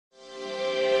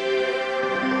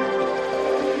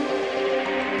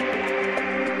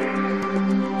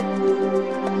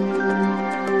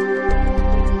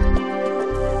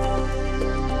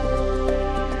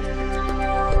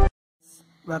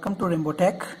Welcome to Rainbow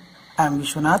Tech. I am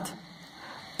Vishwanath.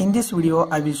 In this video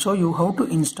I will show you how to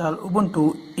install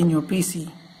Ubuntu in your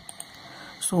PC.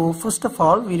 So first of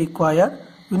all we require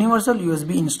universal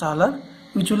USB installer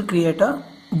which will create a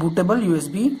bootable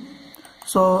USB.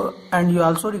 And you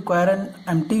also require an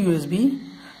empty USB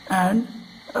and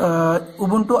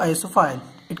Ubuntu ISO file.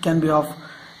 It can be of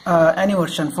any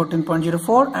version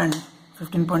 14.04 and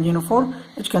 15.04.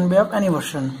 It can be of any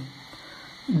version.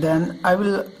 Then I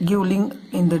will give link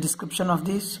in the description of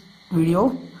this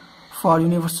video for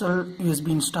universal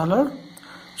USB installer.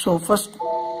 So first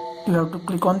you have to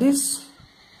click on this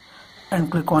and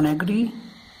click on agree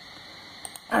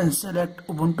and select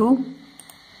Ubuntu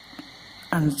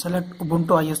and select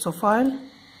Ubuntu ISO file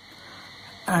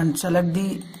and select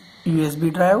the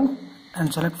USB drive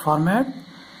and select format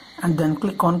and then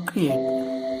click on create.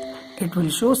 It will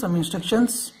show some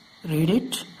instructions, read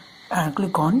it and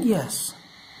click on yes.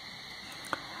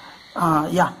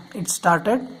 It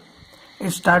started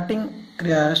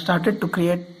to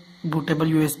create bootable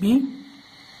USB.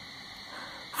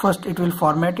 First it will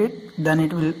format it, then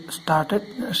it will start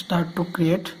to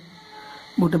create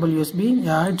bootable USB.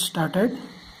 It started.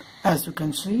 As you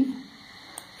can see,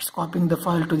 it's copying the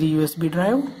file to the USB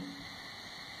drive.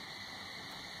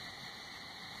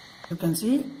 You can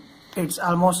see it's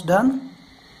almost done.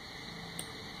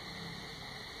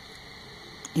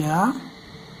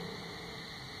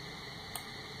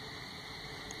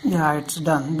 It's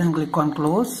done. Then click on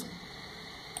close.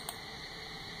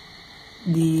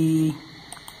 The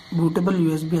bootable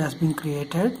USB has been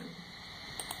created,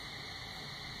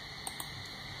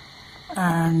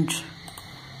 and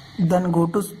then go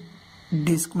to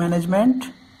disk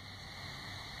management.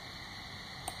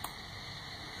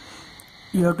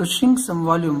 You have to shrink some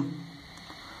volume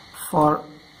to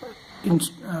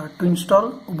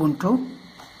install Ubuntu.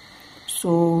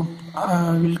 So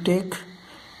I will take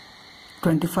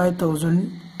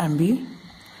 25,000 MB,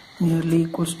 nearly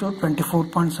equals to 24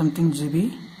 point something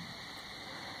GB.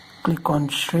 Click on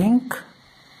shrink.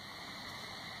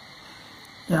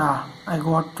 I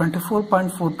got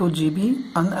 24.42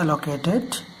 GB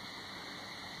unallocated.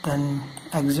 Then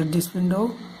exit this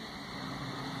window,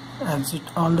 exit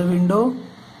all the window,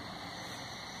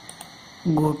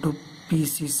 go to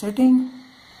PC setting,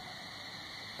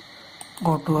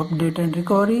 go to update and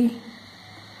recovery,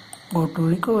 go to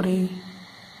recovery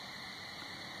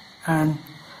and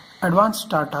advanced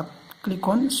startup. Click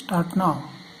on restart now.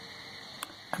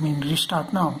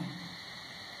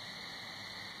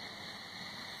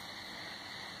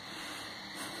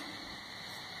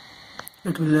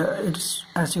 It's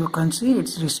as you can see,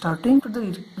 it's restarting. For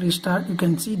the restart, you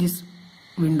can see this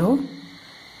window.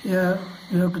 Here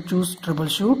you have to choose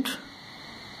troubleshoot,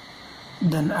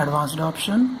 then advanced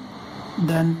option,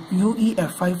 then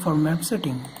UEFI format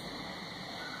setting,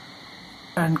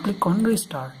 and click on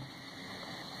restart.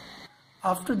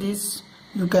 After this,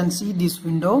 you can see this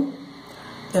window.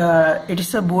 It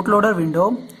is a bootloader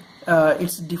window.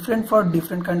 It's different for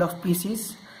different kind of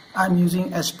PCs. I'm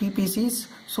using HP PCs,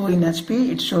 so in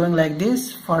HP it's showing like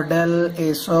this. For Dell,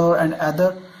 Acer and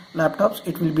other laptops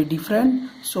it will be different.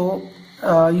 So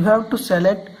you have to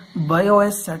select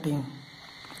BIOS setting,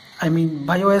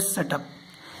 BIOS setup.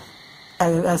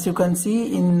 As you can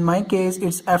see, in my case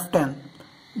it's F10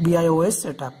 BIOS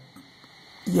setup.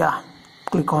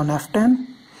 Click on F10.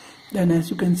 Then as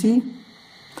you can see,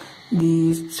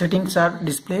 the settings are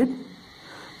displayed.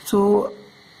 So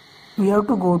we have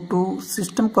to go to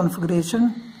system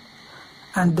configuration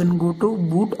and then go to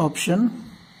boot option,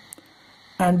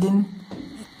 and then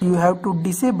you have to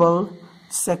disable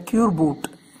secure boot.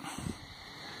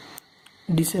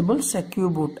 Disable secure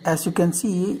boot. As you can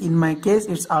see, in my case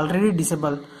it's already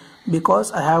disabled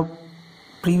because I have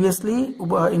previously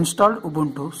installed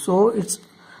Ubuntu, so it's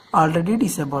already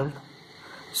disabled.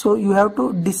 So you have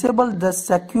to disable the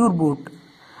secure boot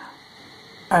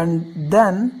and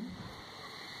then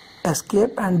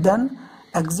escape and then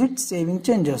exit saving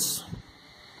changes.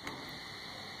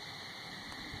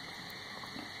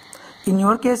 In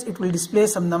your case it will display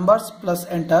some numbers plus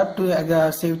enter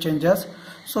to save changes.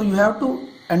 So you have to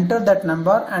enter that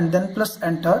number and then plus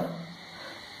enter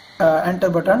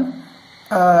button.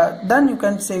 Then you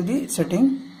can save the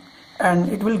setting and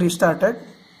it will restart it.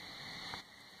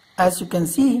 As you can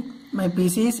see, my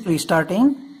PC is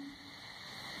restarting.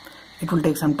 It will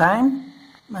take some time.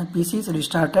 My PC is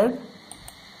restarted.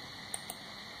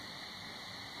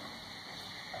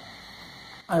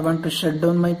 I want to shut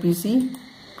down my PC.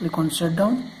 Click on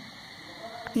shutdown.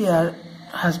 Here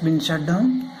has been shut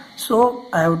down. So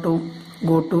I have to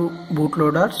go to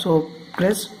bootloader. So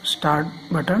press start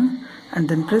button and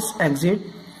then press exit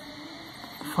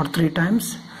for 3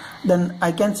 times. then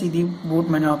I can see the boot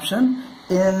menu option.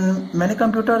 In many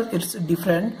computers it's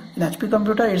different. In HP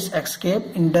computer it's escape.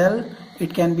 In Dell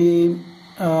it can be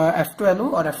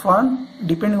F12 or F1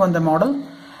 depending on the model,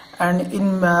 and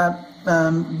in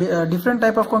different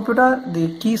type of computer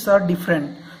the keys are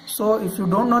different. So if you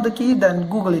don't know the key, then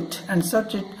Google it and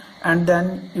search it, and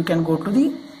then you can go to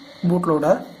the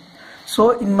bootloader.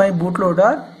 So in my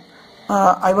bootloader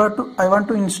I want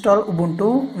to install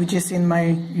Ubuntu, which is in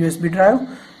my USB drive.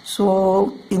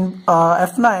 So in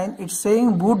F9 it's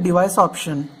saying boot device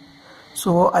option,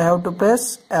 so I have to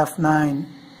press F9.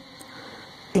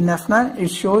 In F9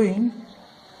 it's showing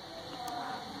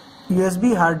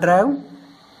USB hard drive,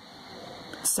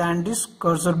 SanDisk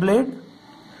cursor blade.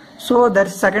 So there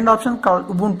is second option called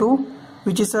Ubuntu,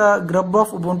 which is a grub of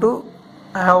Ubuntu.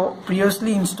 I have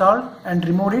previously installed and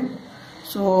removed it,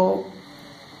 so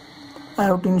I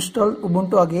have to install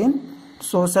Ubuntu again.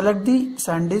 So select the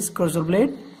SanDisk cursor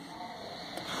blade.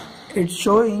 It's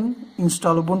showing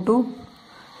install Ubuntu,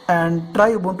 and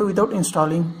try Ubuntu without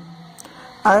installing.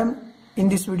 In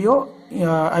this video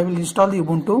I will install the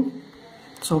Ubuntu,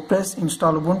 so press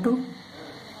install Ubuntu.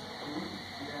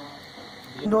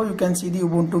 Now you can see the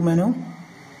Ubuntu menu.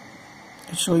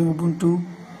 It's showing Ubuntu.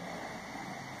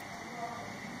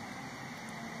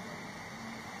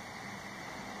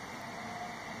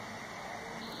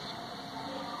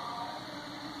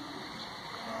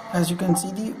 As you can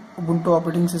see the Ubuntu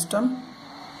operating system.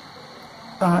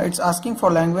 It's asking for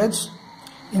language.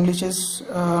 English is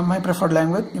my preferred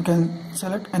language. You can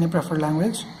select any preferred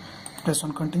language. Press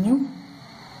on continue.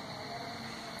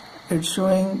 It's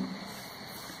showing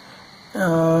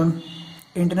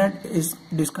internet is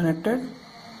disconnected.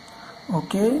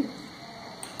 Okay,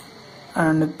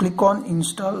 and click on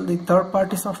install the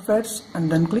third-party softwares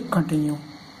and then click continue.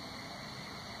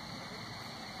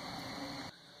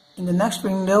 In the next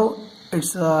window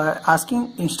it's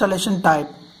asking installation type.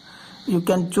 You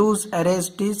can choose erase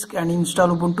disk and install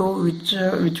Ubuntu,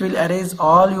 which will erase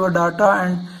all your data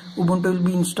and Ubuntu will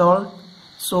be installed.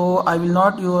 So I will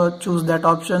not choose that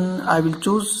option. I will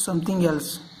choose something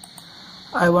else.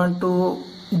 I want to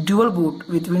dual boot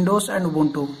with Windows and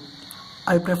Ubuntu.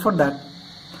 I prefer that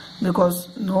because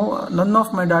none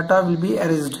of my data will be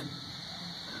erased.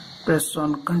 Press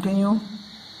on continue.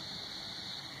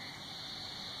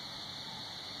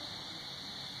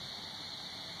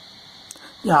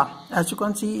 Yeah, as you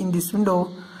can see in this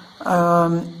window,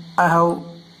 I have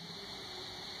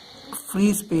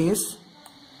free space,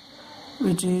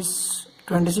 which is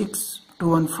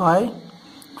 26.215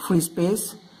 free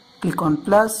space. Click on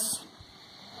plus,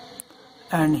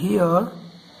 and here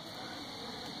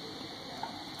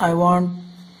I want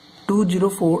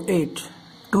 2048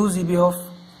 2 GB of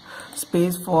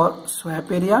space for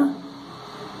swap area.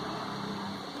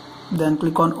 Then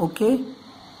click on OK.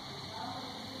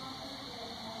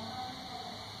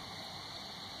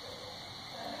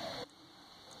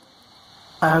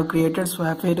 I have created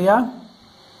swap area.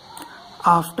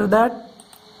 After that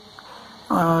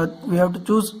we have to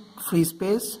choose free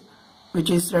space, which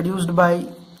is reduced by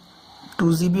 2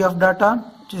 GB of data,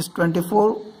 which is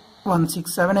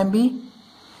 24,167 MB.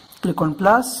 Click on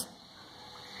plus,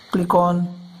 click on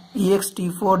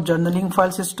ext4 journaling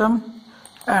file system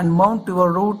and mount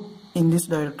your root in this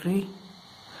directory.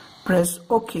 Press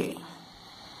OK.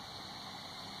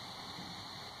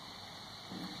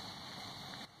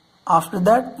 After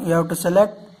that you have to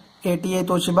select ATA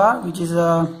Toshiba, which is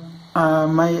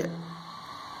my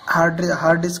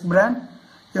hard disk brand.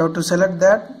 You have to select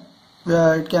that.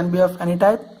 It can be of any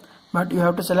type, but you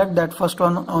have to select that first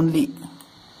one only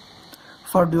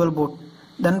for dual boot.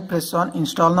 Then press on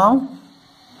install now.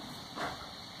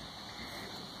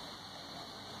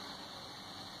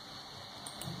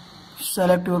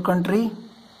 Select your country.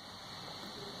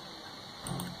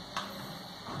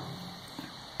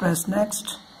 Press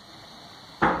next.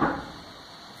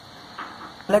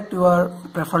 Select your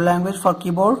preferred language for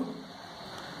keyboard.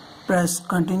 Press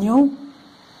continue.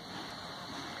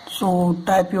 So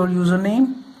type your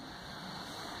username.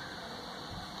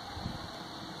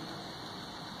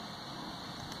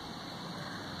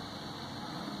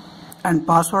 And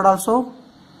password also.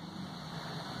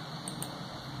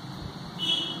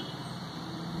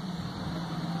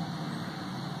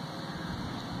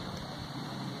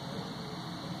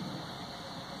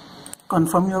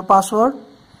 Confirm your password.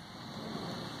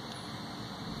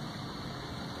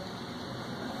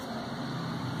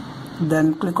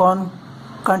 Then click on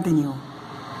continue.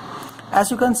 As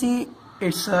you can see,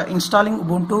 it's installing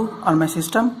Ubuntu on my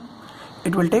system.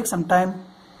 It will take some time.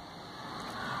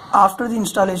 After the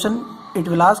installation, it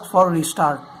will ask for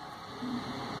restart.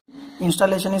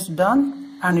 Installation is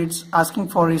done and it's asking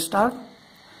for restart.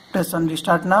 Press on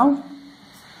restart now.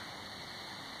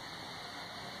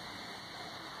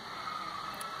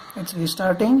 It's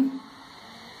restarting.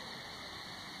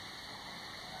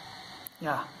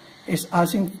 Yeah, it's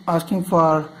asking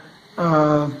for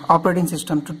operating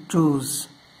system to choose.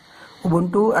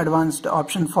 Ubuntu advanced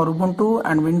option for Ubuntu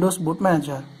and Windows boot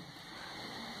manager.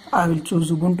 I will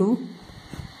choose Ubuntu.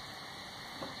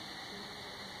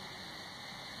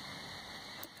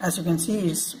 As you can see,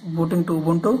 it's booting to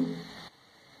Ubuntu.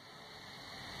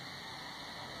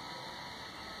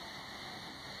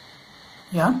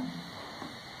 Yeah,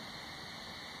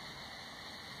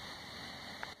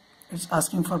 it's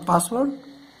asking for password.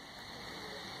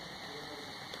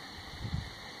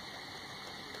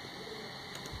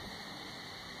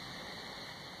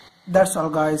 That's all,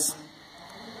 guys.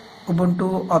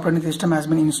 Ubuntu operating system has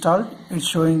been installed. It's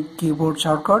showing keyboard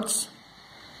shortcuts.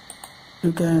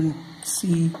 You can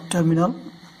see terminal.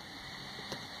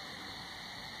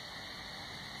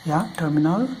 Yeah,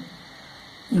 terminal.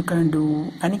 You can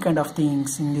do any kind of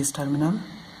things in this terminal.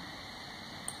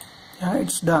 Yeah,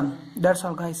 it's done. That's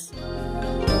all, guys.